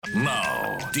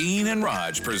Now, Dean and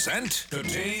Raj present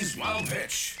today's Wild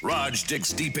Pitch. Raj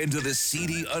digs deep into the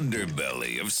seedy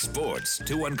underbelly of sports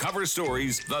to uncover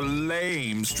stories the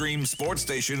lame stream sports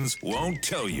stations won't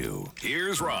tell you.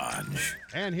 Here's Raj.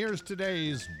 And here's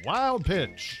today's Wild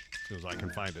Pitch. As soon as I can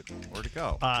find it. Where'd it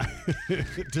go?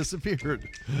 It disappeared.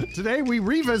 Today we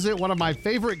revisit one of my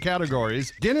favorite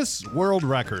categories, Guinness World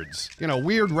Records. You know,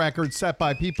 weird records set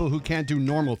by people who can't do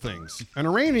normal things. An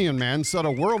Iranian man set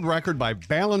a world record by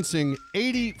balancing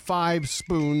 85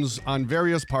 spoons on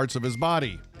various parts of his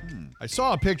body. I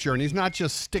saw a picture, and he's not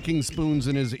just sticking spoons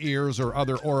in his ears or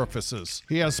other orifices.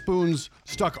 He has spoons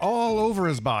stuck all over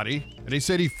his body, and he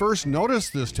said he first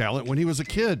noticed this talent when he was a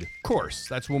kid. Of course,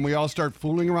 that's when we all start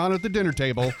fooling around at the dinner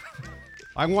table.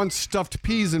 I once stuffed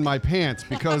peas in my pants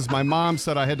because my mom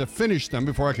said I had to finish them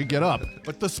before I could get up.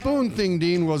 But the spoon thing,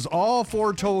 Dean, was all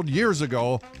foretold years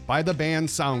ago by the band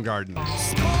Soundgarden.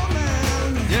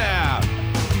 Yeah,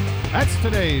 that's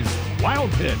today's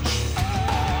Wild Pitch.